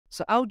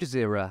So Al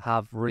Jazeera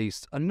have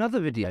released another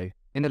video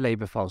in the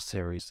Labour Files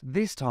series,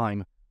 this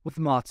time with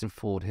Martin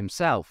Forde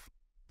himself.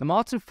 Now,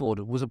 Martin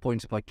Forde was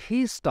appointed by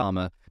Keir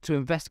Starmer to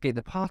investigate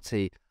the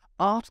party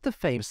after the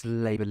famous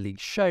Labour leak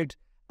showed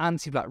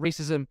anti-black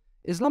racism,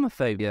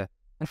 Islamophobia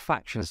and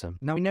factionalism.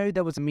 Now, we know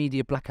there was a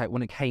media blackout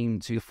when it came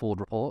to the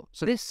Forde report,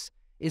 so this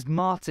is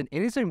Martin,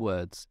 in his own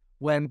words,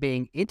 when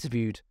being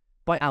interviewed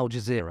by Al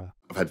Jazeera.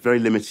 I've had very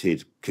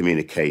limited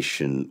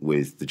communication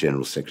with the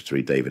General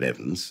Secretary, David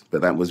Evans,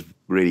 but that was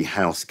really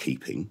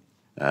housekeeping.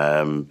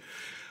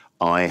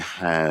 I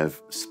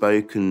have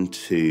spoken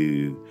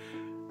to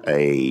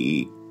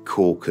a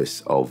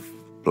caucus of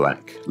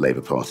black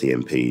Labour Party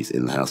MPs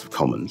in the House of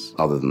Commons.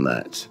 Other than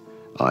that,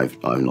 I've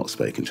not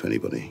spoken to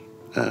anybody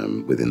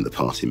within the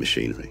party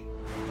machinery.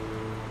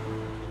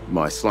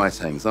 My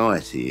slight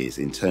anxiety is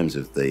in terms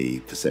of the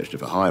perception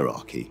of a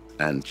hierarchy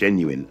and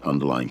genuine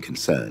underlying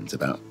concerns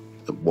about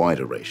the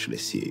wider racial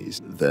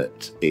issues,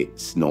 that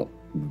it's not,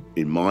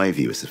 in my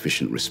view, a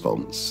sufficient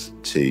response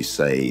to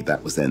say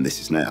that was then, this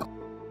is now.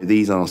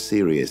 These are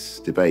serious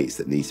debates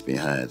that need to be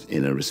had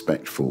in a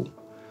respectful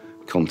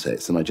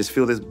context, and I just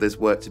feel there's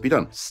work to be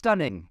done.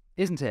 Stunning,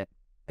 isn't it?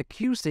 A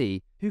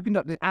QC who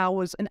conducted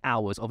hours and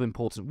hours of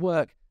important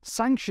work,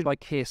 sanctioned by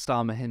Keir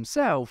Starmer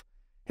himself,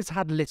 has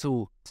had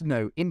little to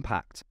no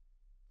impact.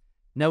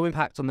 No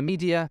impact on the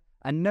media,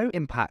 and no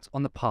impact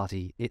on the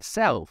party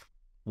itself.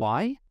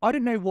 Why? I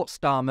don't know what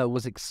Starmer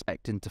was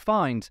expecting to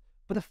find,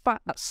 but the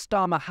fact that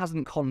Starmer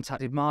hasn't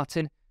contacted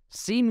Martin,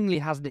 seemingly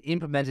hasn't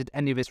implemented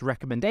any of his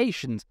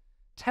recommendations,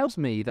 tells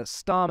me that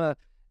Starmer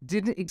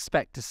didn't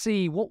expect to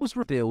see what was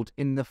revealed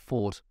in the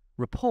Forde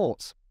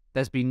report.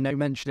 There's been no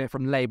mention of it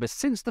from Labour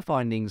since the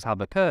findings have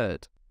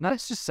occurred. Now,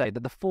 let's just say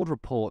that the Forde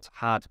report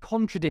had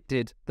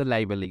contradicted the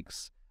Labour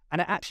leaks,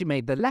 and it actually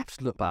made the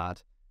left look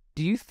bad.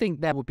 Do you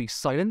think there would be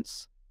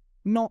silence?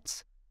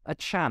 Not a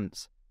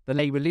chance. The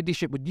Labour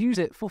leadership would use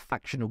it for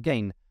factional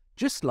gain,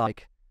 just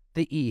like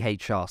the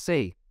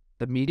EHRC.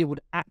 The media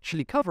would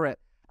actually cover it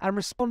and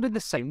respond in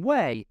the same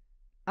way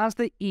as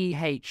the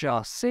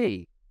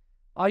EHRC.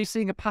 Are you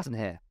seeing a pattern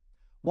here?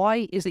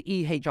 Why is the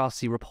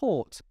EHRC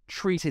report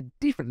treated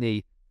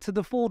differently to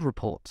the Forde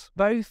report?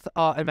 Both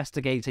are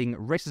investigating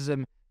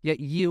racism, yet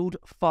yield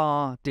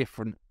far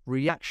different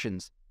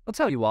reactions. I'll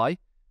tell you why.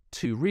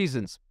 2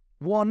 reasons.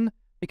 1,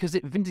 because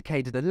it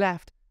vindicated the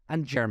left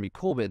and Jeremy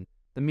Corbyn.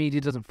 The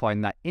media doesn't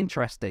find that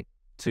interesting.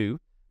 2,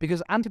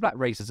 because anti-black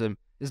racism,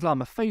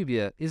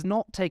 Islamophobia, is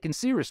not taken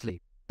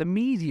seriously. The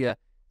media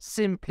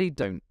simply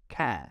don't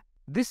care.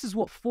 This is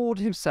what Forde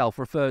himself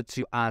referred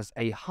to as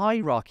a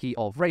hierarchy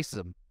of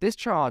racism. This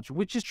charge,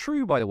 which is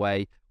true by the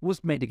way,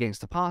 was made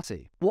against the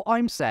party. What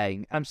I'm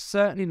saying, and I'm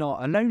certainly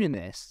not alone in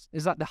this,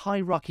 is that the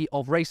hierarchy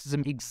of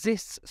racism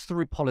exists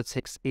through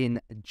politics in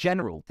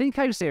general. Think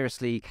how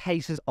seriously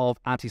cases of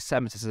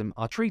anti-Semitism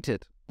are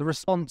treated. The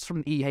response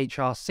from the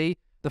EHRC,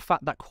 the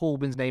fact that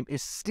Corbyn's name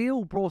is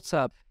still brought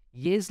up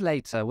years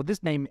later with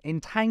his name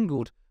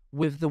entangled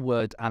with the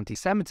word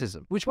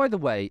anti-Semitism, which, by the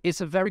way, is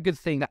a very good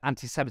thing that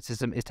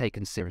anti-Semitism is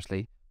taken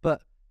seriously,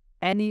 but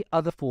any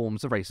other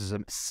forms of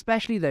racism,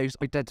 especially those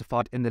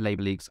identified in the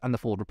Labour leaks and the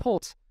Forde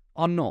report,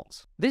 are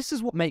not. This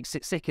is what makes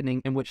it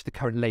sickening, in which the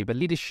current Labour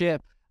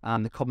leadership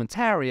and the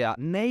commentariat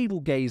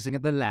navel-gazing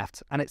at the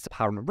left and its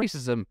apparent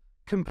racism,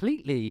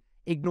 completely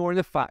ignoring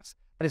the fact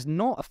that it's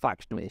not a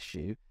factional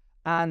issue,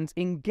 and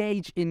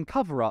engage in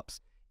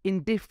cover-ups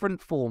in different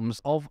forms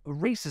of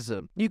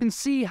racism. You can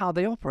see how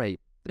they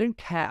operate. They don't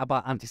care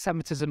about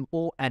anti-Semitism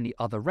or any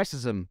other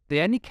racism. They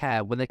only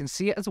care when they can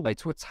see it as a way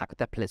to attack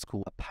their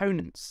political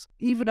opponents.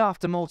 Even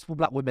after multiple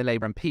black women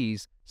Labour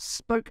MPs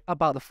spoke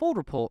about the Forde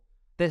report,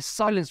 there's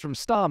silence from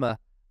Starmer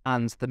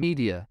and the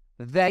media.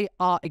 They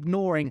are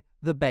ignoring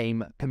the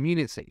BAME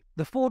community.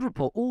 The Forde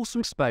report also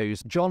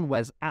exposed John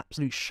Weah's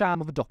absolute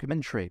sham of a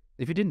documentary.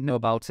 If you didn't know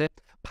about it,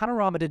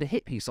 Panorama did a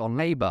hit piece on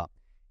Labour.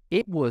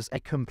 It was a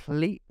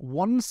complete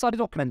one-sided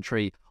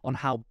documentary on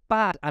how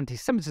bad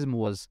anti-Semitism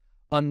was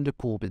under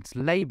Corbyn's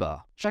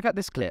Labour. Check out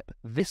this clip.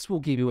 This will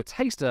give you a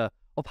taster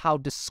of how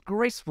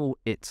disgraceful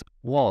it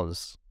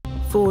was.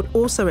 Forde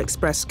also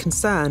expressed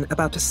concern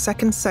about a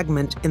second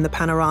segment in the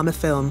Panorama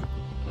film.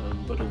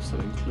 But also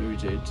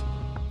included...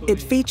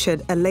 It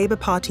featured a Labour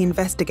Party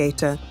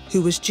investigator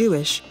who was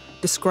Jewish,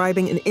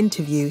 describing an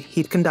interview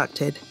he'd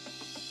conducted.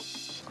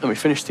 And we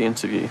finished the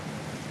interview.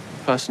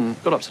 The person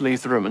got up to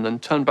leave the room and then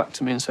turned back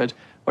to me and said,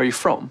 "Where are you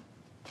from?"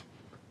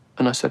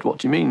 And I said, "What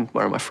do you mean,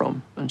 where am I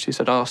from?" And she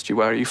said, "I asked you,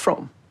 where are you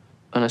from?"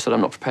 And I said, "I'm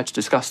not prepared to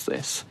discuss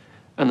this."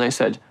 And they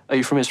said, "Are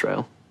you from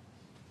Israel?"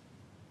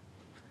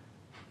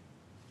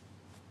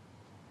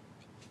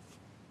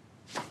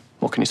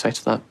 What can you say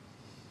to that?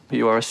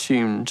 You are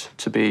assumed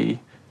to be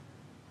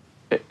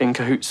in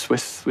cahoots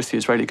with the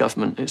Israeli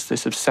government. It's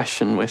this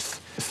obsession with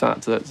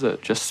that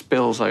just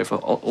spills over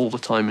all the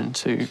time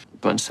into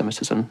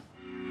anti-Semitism.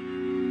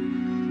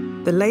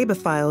 The Labour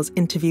Files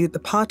interviewed the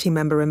party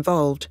member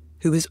involved,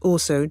 who was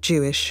also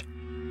Jewish.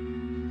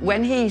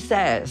 When he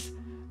says,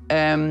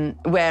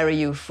 where are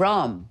you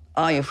from?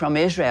 Are you from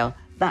Israel?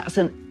 That's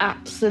an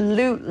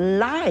absolute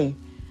lie.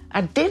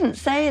 I didn't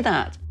say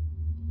that.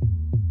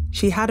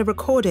 She had a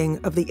recording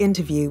of the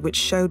interview which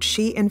showed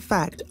she, in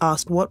fact,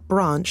 asked what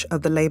branch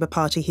of the Labour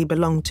Party he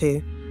belonged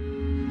to.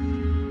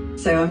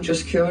 So I'm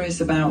just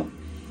curious about,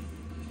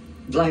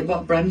 like,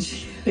 what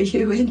branch are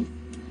you in?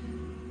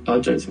 I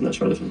don't think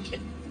that's relevant.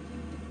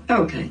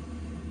 Okay.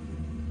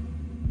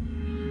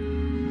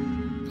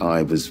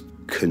 I was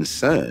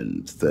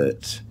concerned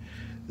that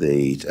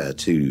the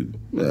two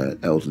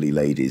elderly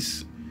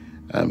ladies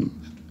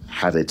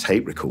had a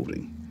tape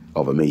recording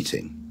of a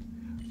meeting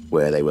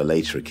where they were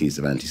later accused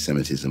of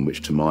anti-Semitism,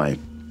 which to my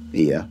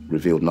ear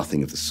revealed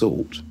nothing of the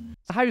sort.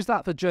 So how's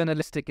that for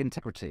journalistic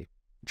integrity?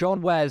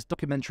 John Ware's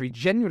documentary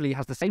genuinely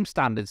has the same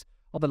standards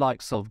of the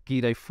likes of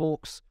Guido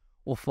Fawkes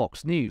or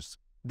Fox News.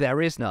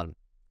 There is none.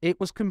 It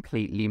was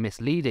completely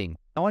misleading.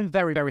 Now, I'm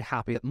very, very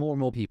happy that more and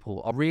more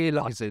people are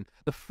realising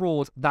the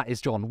fraud that is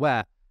John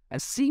Ware,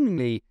 and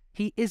seemingly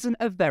he isn't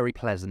a very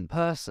pleasant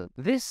person.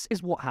 This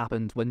is what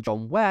happened when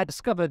John Ware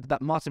discovered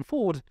that Martin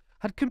Forde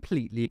had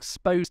completely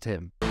exposed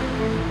him.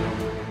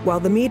 While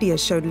the media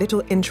showed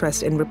little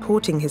interest in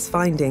reporting his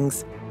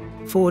findings,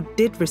 Forde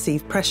did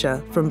receive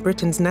pressure from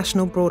Britain's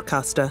national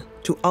broadcaster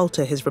to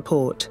alter his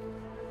report.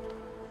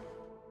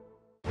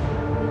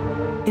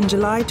 In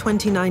July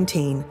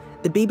 2019,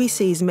 the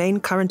BBC's main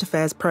current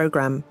affairs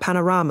programme,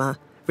 Panorama,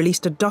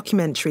 released a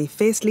documentary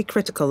fiercely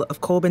critical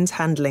of Corbyn's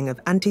handling of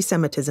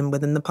anti-Semitism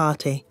within the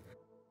party.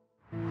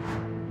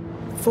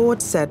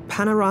 Forde said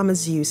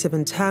Panorama's use of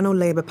internal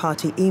Labour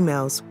Party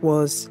emails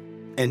was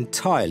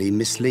entirely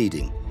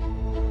misleading.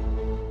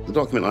 The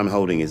document I'm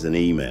holding is an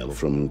email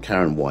from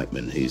Karen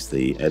Whiteman, who's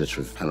the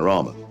editor of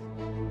Panorama.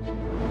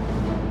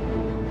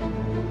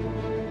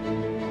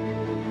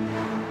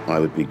 I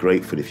would be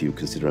grateful if you would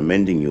consider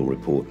amending your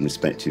report in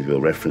respect of your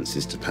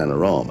references to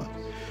Panorama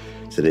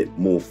so that it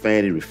more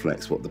fairly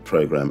reflects what the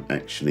programme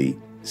actually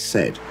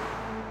said.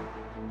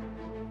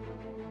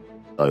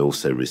 I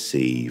also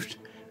received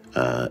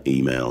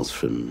emails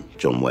from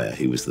John Ware,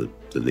 who was the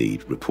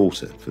lead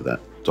reporter for that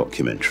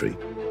documentary.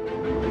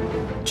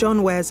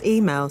 John Ware's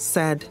email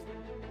said,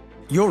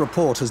 "Your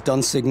report has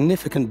done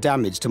significant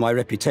damage to my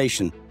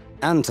reputation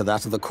and to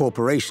that of the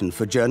Corporation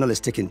for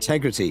Journalistic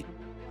Integrity.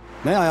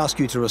 May I ask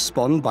you to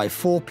respond by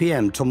 4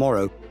 p.m.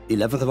 tomorrow,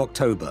 11th of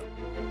October.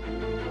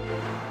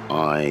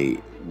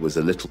 I was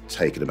a little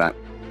taken aback.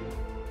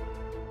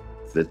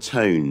 The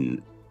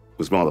tone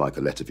was rather like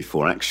a letter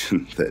before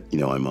action that,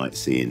 I might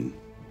see in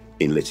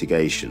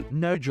litigation.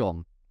 No,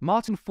 John.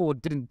 Martin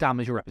Forde didn't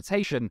damage your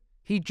reputation.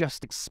 He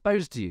just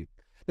exposed you.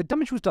 The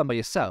damage was done by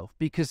yourself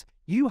because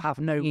you have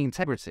no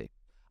integrity.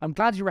 I'm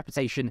glad your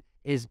reputation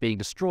is being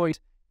destroyed.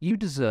 You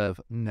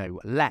deserve no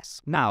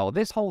less. Now,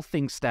 this whole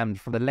thing stemmed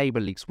from the Labour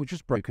leaks, which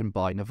was broken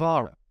by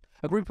Navarra.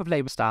 A group of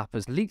Labour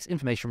staffers leaked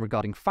information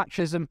regarding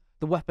fascism,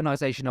 the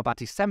weaponisation of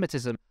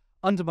anti-Semitism,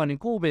 undermining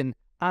Corbyn,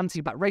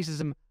 anti-black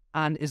racism,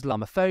 and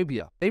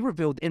Islamophobia. They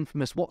revealed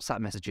infamous WhatsApp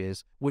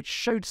messages, which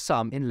showed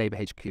some in Labour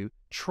HQ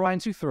trying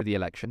to throw the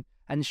election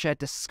and shared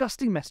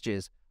disgusting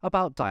messages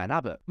about Diane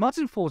Abbott.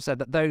 Martin Forde said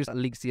that those that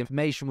leaked the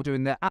information were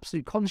doing their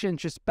absolute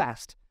conscientious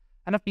best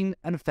and have been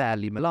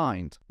unfairly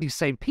maligned. These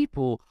same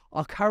people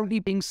are currently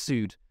being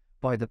sued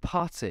by the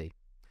party.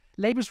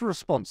 Labour's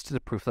response to the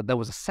proof that there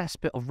was a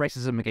cesspit of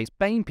racism against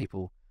BAME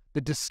people,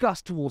 the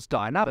disgust towards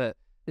Diane Abbott,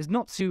 is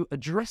not to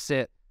address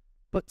it,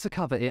 but to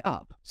cover it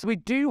up. So we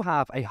do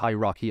have a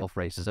hierarchy of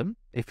racism.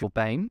 If you're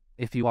BAME,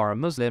 if you are a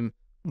Muslim,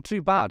 well,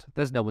 too bad,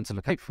 there's no one to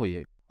look out for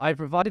you. I've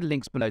provided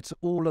links below to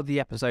all of the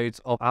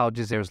episodes of Al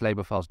Jazeera's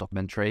Labour Files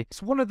documentary.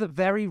 It's one of the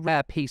very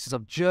rare pieces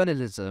of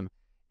journalism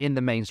in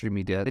the mainstream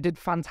media. They did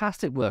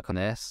fantastic work on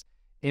this,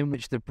 in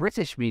which the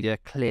British media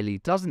clearly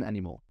doesn't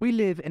anymore. We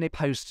live in a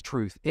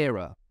post-truth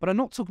era, but I'm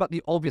not talking about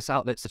the obvious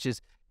outlets such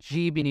as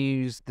GB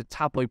News, the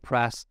tabloid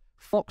press,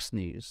 Fox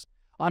News.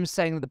 I'm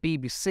saying that the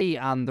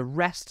BBC and the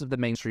rest of the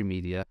mainstream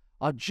media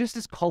are just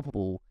as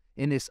culpable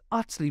in this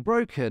utterly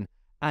broken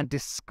and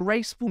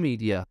disgraceful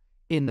media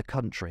in the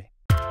country.